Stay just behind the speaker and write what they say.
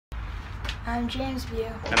I'm James View.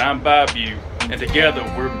 And I'm Bob View. And together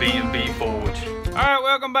we're B&B Forge. Alright,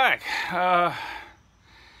 welcome back.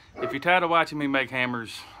 If you're tired of watching me make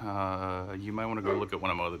hammers, you might want to go look at one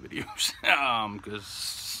of my other videos.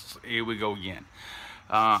 Because here we go again.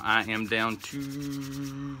 I am down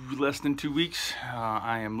to less than 2 weeks.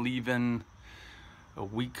 I am leaving a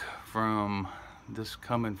week from this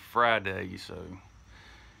coming Friday, so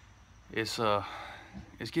it's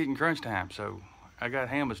getting crunch time. So I got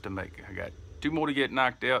hammers to make. I got 2 more to get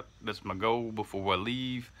knocked out. That's my goal before I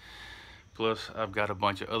leave. Plus I've got a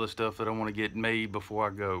bunch of other stuff that I want to get made before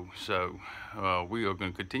I go. So we are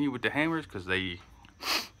going to continue with the hammers because they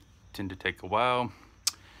tend to take a while.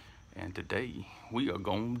 And today we are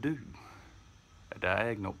going to do a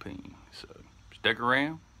diagonal peen. So stick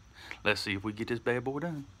around. Let's see if we get this bad boy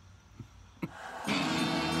done.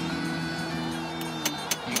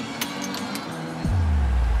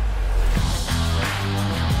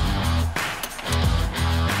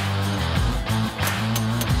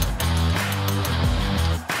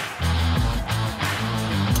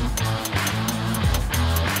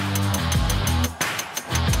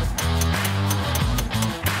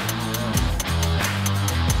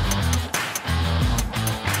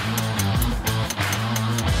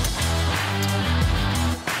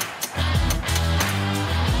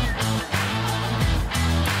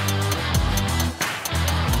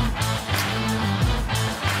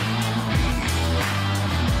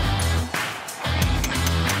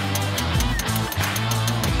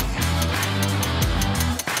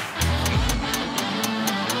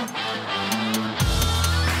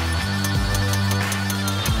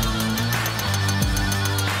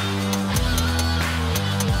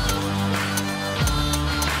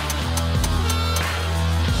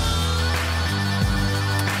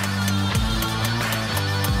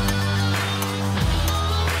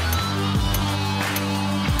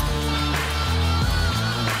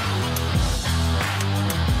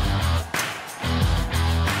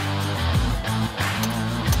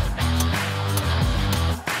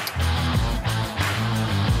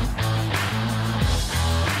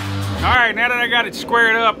 Alright, now that I got it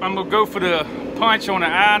squared up, I'm going to go for the punch on the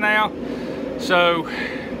eye now. So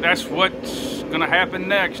that's what's going to happen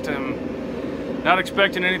next. I'm not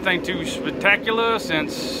expecting anything too spectacular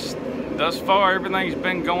since thus far everything's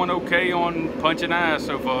been going okay on punching eyes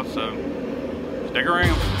so far. So stick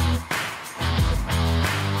around.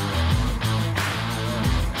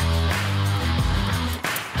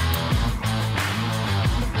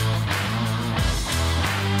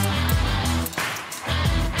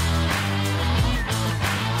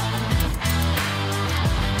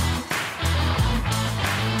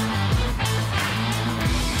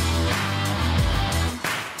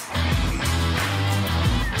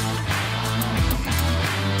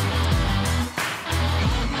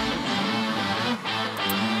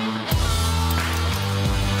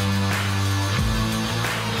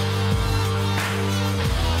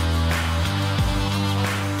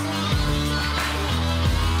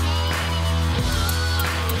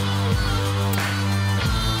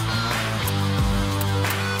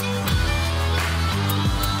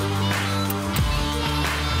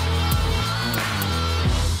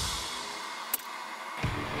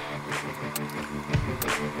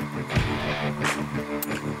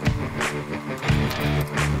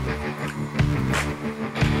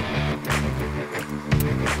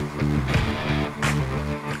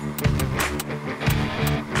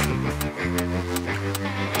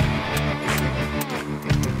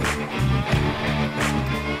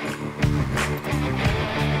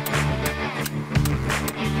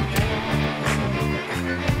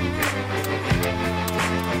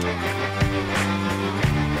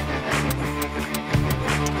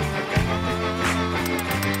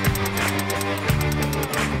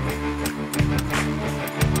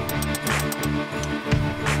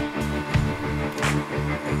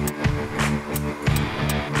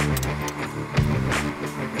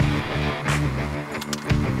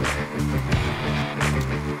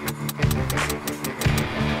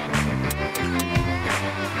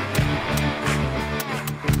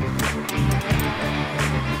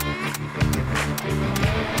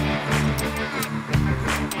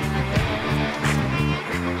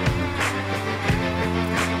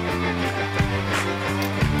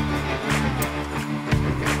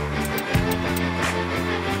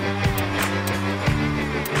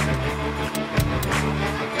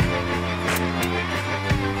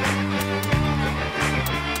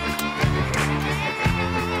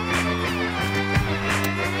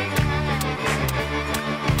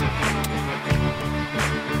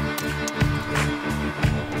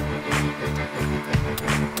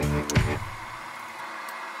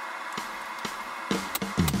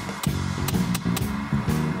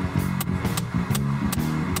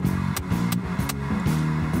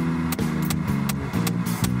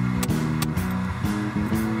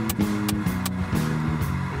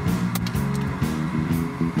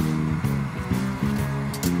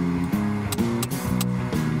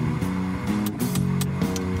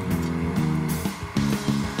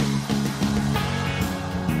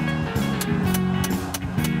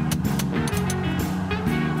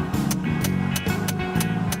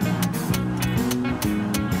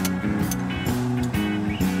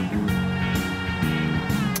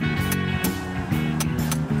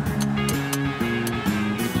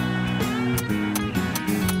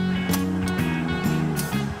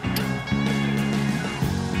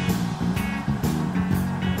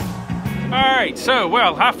 Alright, so,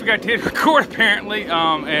 well, I forgot to hit record apparently, and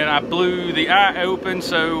I blew the eye open,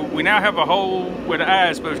 so we now have a hole where the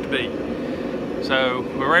eye is supposed to be. So,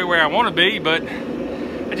 we're right where I want to be, but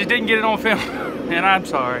I just didn't get it on film, and I'm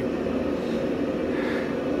sorry.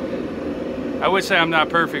 I would say I'm not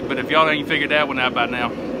perfect, but if y'all ain't figured that one out by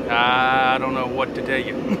now, I don't know what to tell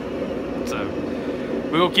you. So,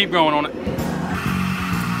 we're going to keep going on it.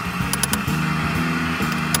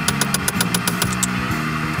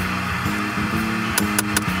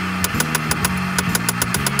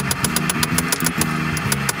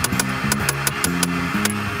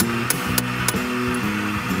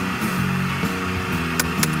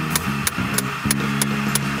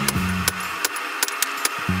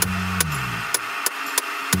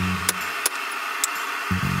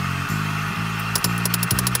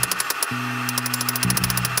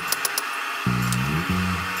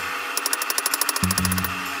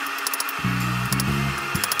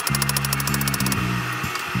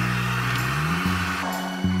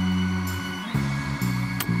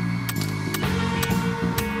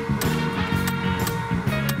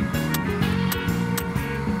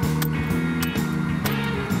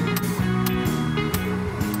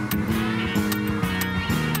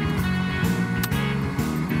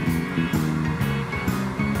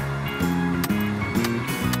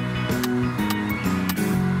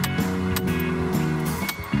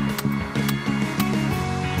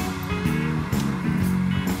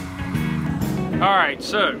 Alright,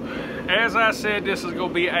 so, as I said, this is going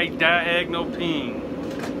to be a diagonal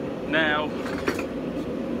peen. Now,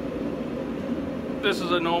 this is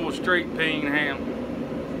a normal straight peen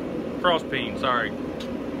cross peen, sorry.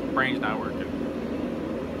 Brain's not working.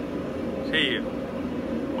 Here.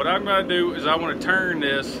 What I'm going to do is I want to turn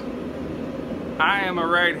this. I am a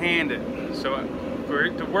right-handed, so for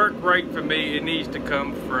it to work right for me, it needs to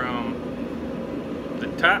come from the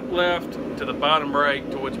top left to the bottom right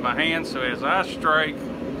towards my hand, so as I strike,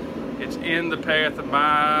 it's in the path of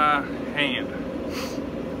my hand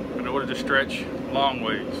in order to stretch long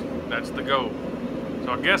ways. That's the goal.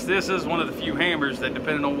 So I guess this is one of the few hammers that,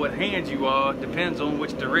 depending on what hand you are, depends on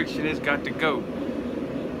which direction it's got to go.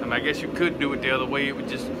 I guess you could do it the other way. It would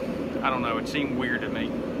just, I don't know, it seemed weird to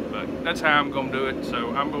me, but that's how I'm gonna do it.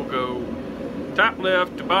 So I'm gonna go top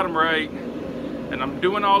left to bottom right. And I'm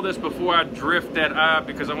doing all this before I drift that eye,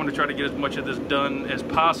 because I want to try to get as much of this done as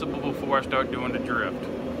possible before I start doing the drift.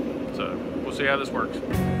 So we'll see how this works.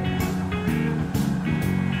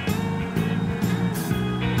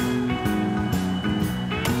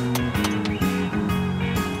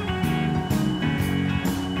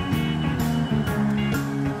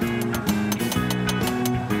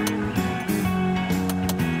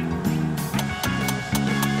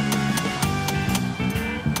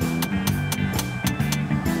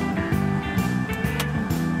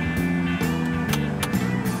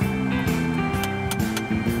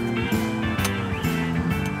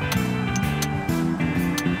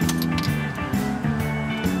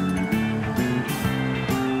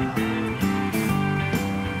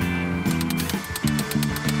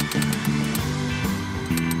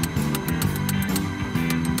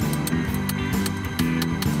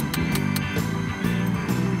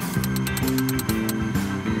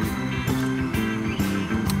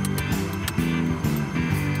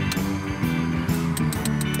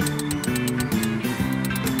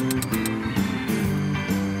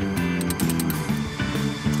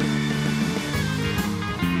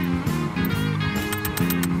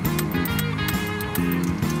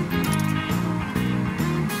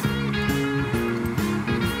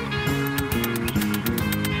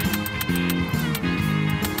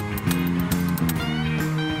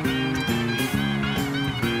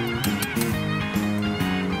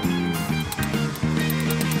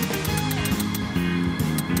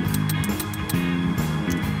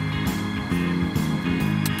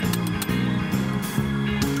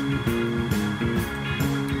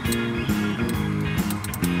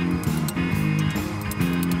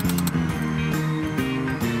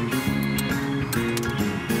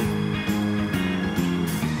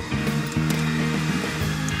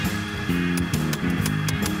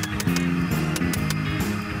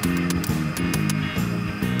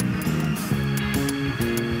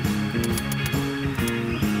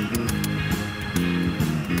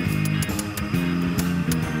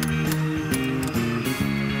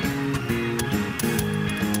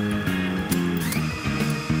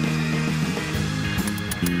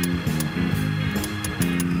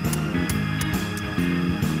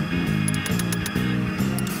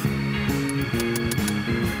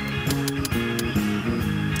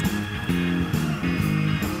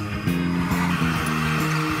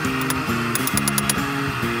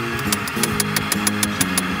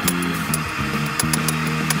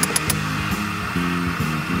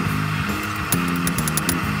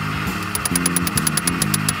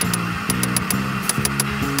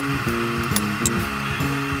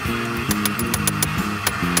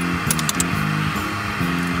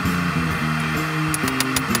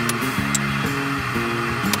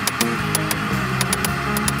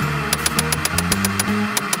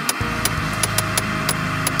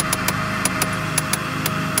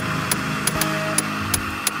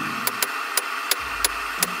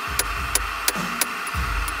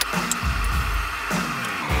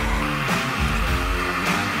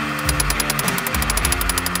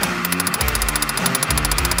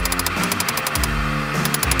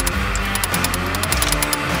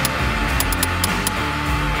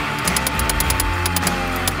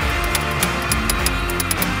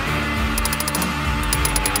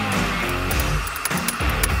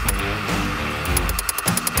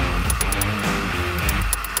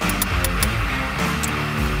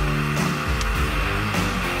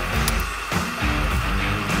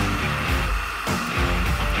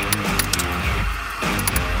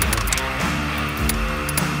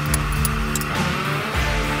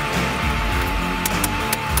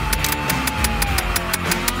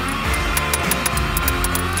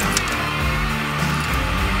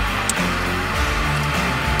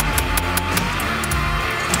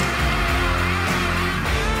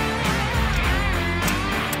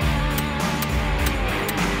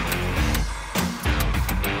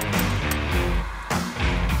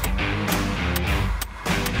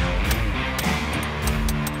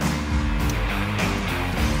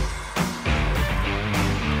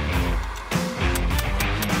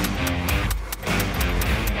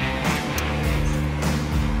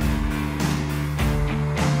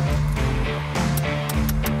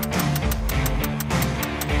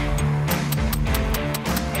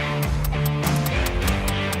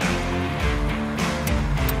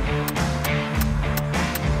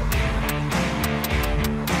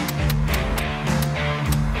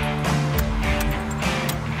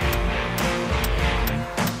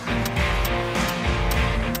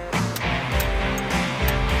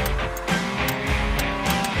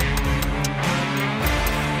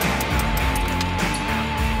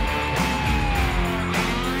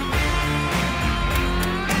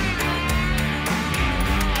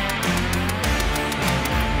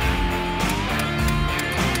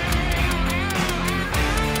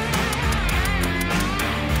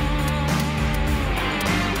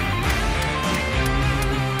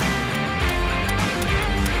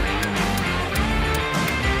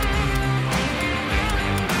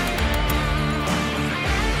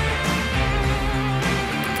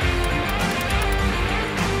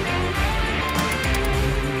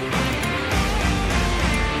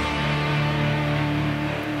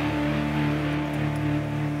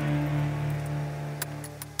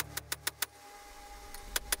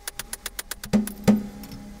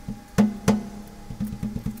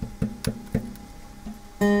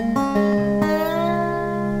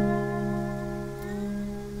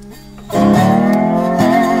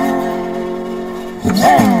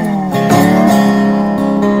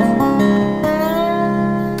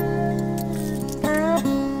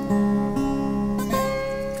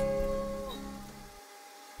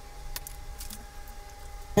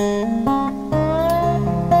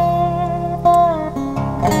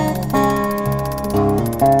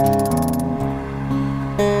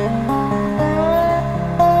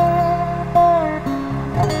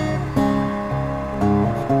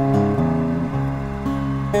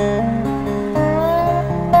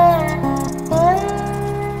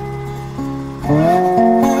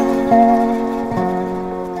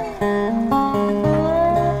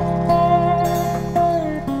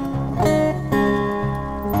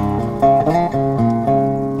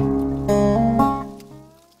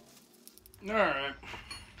 Alright.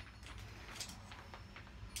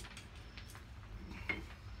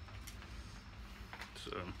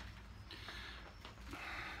 So,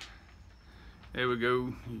 there we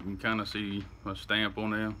go. You can kind of see a stamp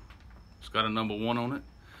on there. It's got a number 1 on it.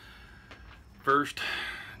 First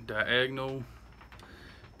Diagonal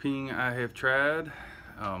Peen I have tried.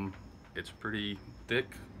 It's pretty thick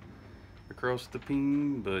across the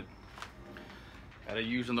peen, but out of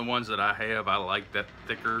using the ones that I have, I like that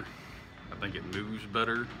thicker. I think it moves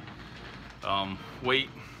better. Weight,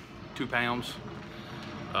 2 pounds.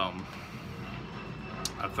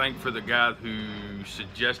 I think for the guy who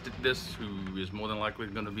suggested this, who is more than likely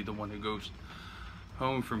going to be the one who goes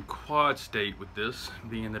home from Quad State with this,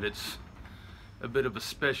 being that it's a bit of a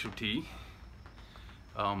specialty,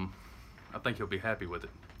 I think he'll be happy with it.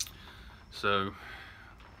 So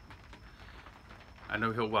I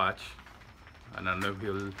know he'll watch, and I know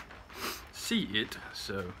he'll see it.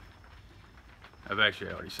 So I've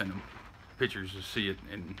actually already sent him pictures to see it,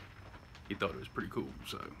 and he thought it was pretty cool.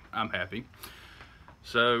 So I'm happy.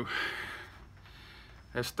 So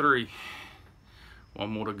that's 3. 1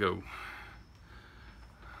 more to go.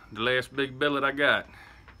 The last big billet I got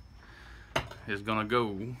is gonna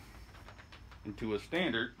go into a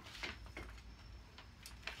standard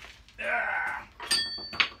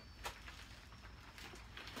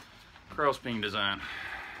cross peen design.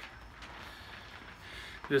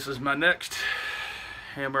 This is my next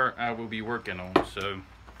hammer I will be working on. So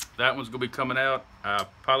that one's gonna be coming out. I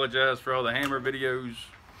apologize for all the hammer videos,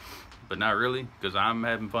 but not really, because I'm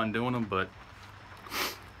having fun doing them. But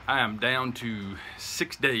I am down to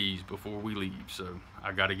 6 days before we leave, so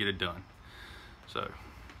I got to get it done. So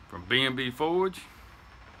from B&B Forge,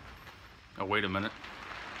 oh wait a minute,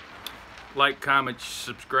 like, comment,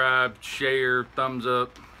 subscribe, share, thumbs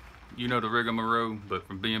up, you know the rigmarole. But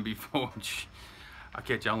from B&B Forge, I'll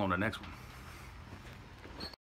catch y'all on the next one.